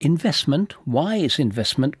Investment, wise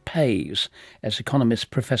investment, pays, as economist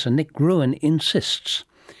Professor Nick Gruen insists.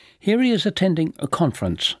 Here he is attending a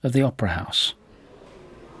conference at the Opera House.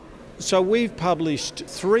 So we've published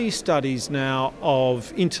 3 studies now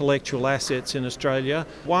of intellectual assets in Australia.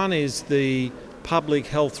 One is the Public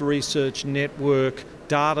Health Research Network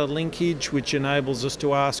data linkage, which enables us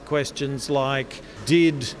to ask questions like,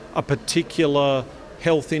 did a particular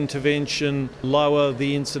health intervention lower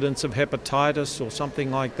the incidence of hepatitis or something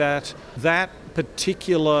like that? That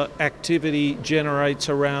particular activity generates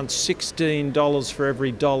around $16 for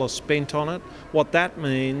every dollar spent on it. What that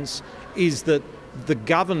means is that the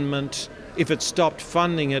government, if it stopped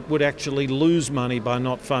funding it, would actually lose money by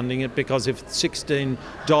not funding it, because if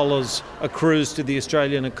 $16 accrues to the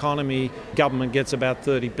Australian economy, government gets about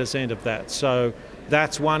 30% of that. So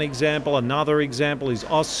that's one example. Another example is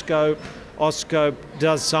Auscope. Auscope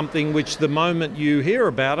does something which the moment you hear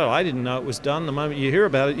about it, I didn't know it was done, the moment you hear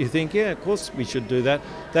about it you think, yeah, of course we should do that.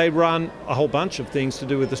 They run a whole bunch of things to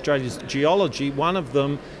do with Australia's geology. One of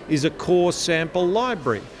them is a core sample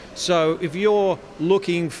library. So if you're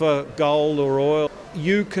looking for gold or oil,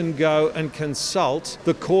 you can go and consult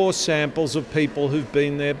the core samples of people who've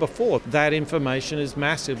been there before. That information is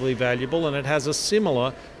massively valuable and it has a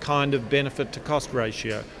similar kind of benefit to cost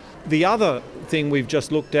ratio. The other thing we've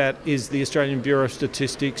just looked at is the Australian Bureau of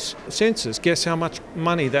Statistics census. Guess how much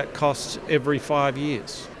money that costs every 5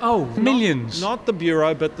 years? Oh, millions. Not the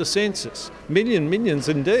Bureau, but the census. Millions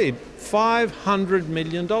indeed. $500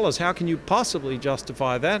 million. How can you possibly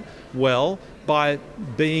justify that? Well, by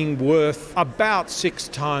being worth about 6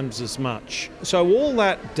 times as much. So all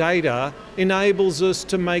that data enables us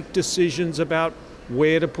to make decisions about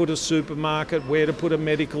where to put a supermarket, where to put a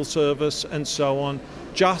medical service, and so on,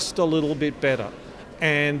 just a little bit better.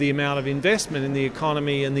 And the amount of investment in the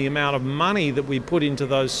economy and the amount of money that we put into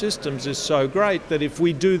those systems is so great that if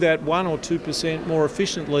we do that 1 or 2% more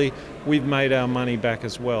efficiently, we've made our money back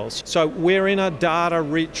as well. So we're in a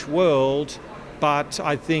data-rich world, but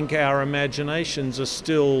I think our imaginations are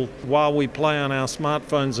still, while we play on our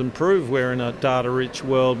smartphones and prove we're in a data-rich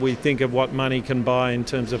world, we think of what money can buy in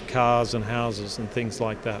terms of cars and houses and things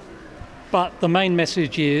like that. But the main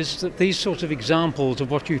message is that these sorts of examples of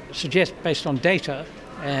what you suggest based on data,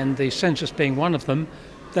 and the census being one of them,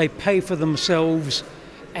 they pay for themselves,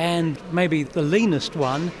 and maybe the leanest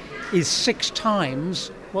one is 6 times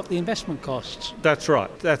what the investment costs. That's right.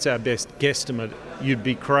 That's our best guesstimate. You'd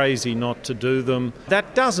be crazy not to do them.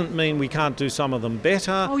 That doesn't mean we can't do some of them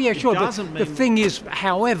better. Oh yeah, sure. The thing is,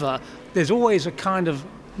 however, there's always a kind of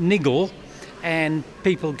niggle, and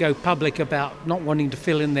people go public about not wanting to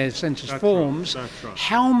fill in their census forms. Right. That's right.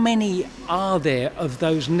 How many are there of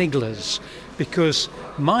those nigglers? Because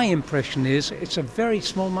my impression is it's a very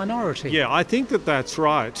small minority. Yeah, I think that's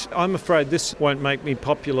right. I'm afraid this won't make me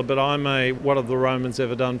popular, but I'm a what have the Romans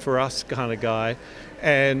ever done for us kind of guy.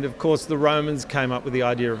 And of course the Romans came up with the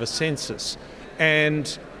idea of a census.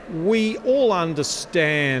 And we all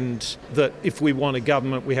understand that if we want a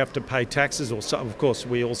government, we have to pay taxes, or so, of course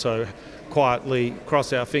we also quietly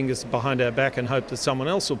cross our fingers behind our back and hope that someone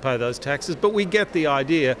else will pay those taxes, but we get the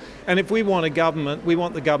idea. And if we want a government, we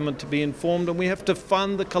want the government to be informed, and we have to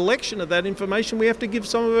fund the collection of that information. We have to give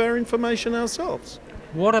some of our information ourselves.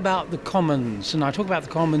 What about the commons? And I talk about the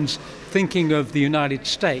commons thinking of the United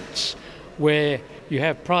States, where you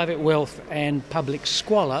have private wealth and public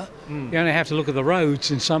squalor. You only have to look at the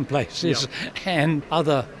roads in some places and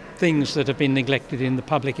other things that have been neglected in the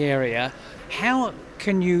public area. How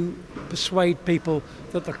can you persuade people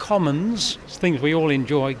that the commons, things we all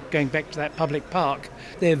enjoy, going back to that public park,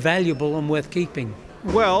 they're valuable and worth keeping?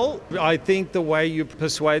 Well, I think the way you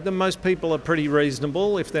persuade them, most people are pretty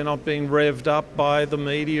reasonable if they're not being revved up by the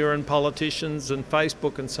media and politicians and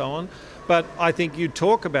Facebook and so on. But I think you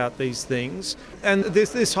talk about these things, and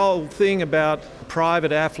this whole thing about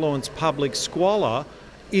private affluence, public squalor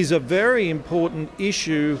is a very important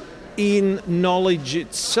issue in knowledge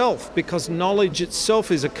itself, because knowledge itself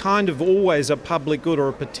is a kind of always a public good or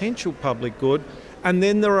a potential public good, and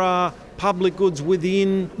then there are public goods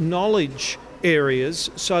within knowledge areas.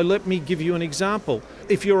 So let me give you an example.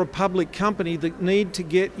 If you're a public company, the need to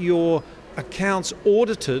get your accounts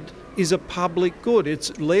audited is a public good.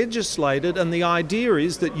 It's legislated, and the idea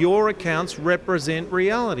is that your accounts represent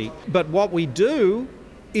reality. But what we do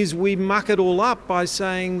is we muck it all up by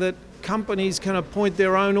saying that companies can appoint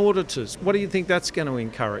their own auditors. What do you think that's going to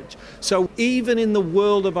encourage? So even in the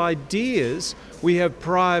world of ideas, we have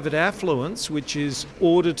private affluence, which is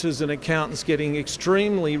auditors and accountants getting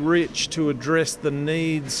extremely rich to address the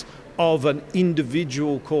needs of an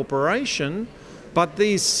individual corporation. But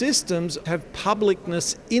these systems have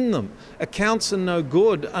publicness in them. Accounts are no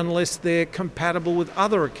good unless they're compatible with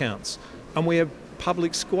other accounts. And we have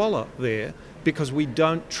public squalor there because we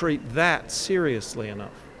don't treat that seriously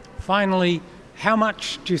enough. Finally, how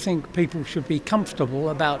much do you think people should be comfortable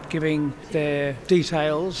about giving their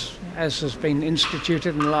details, as has been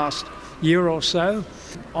instituted in the last year or so,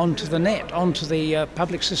 onto the net, onto the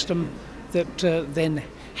public system that then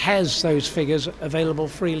has those figures available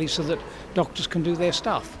freely so that doctors can do their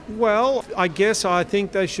stuff? Well, I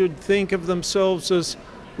think they should think of themselves as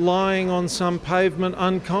lying on some pavement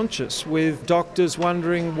unconscious, with doctors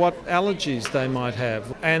wondering what allergies they might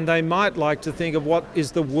have. And they might like to think of what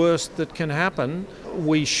is the worst that can happen.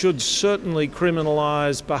 We should certainly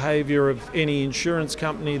criminalise behaviour of any insurance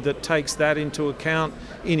company that takes that into account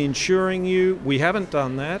in insuring you. We haven't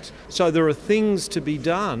done that. So there are things to be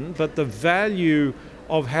done, but the value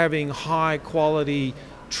of having high quality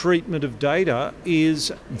treatment of data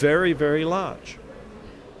is very, very large.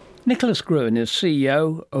 Nicholas Gruen is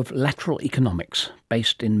CEO of Lateral Economics,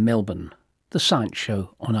 based in Melbourne. The Science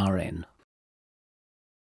Show on RN.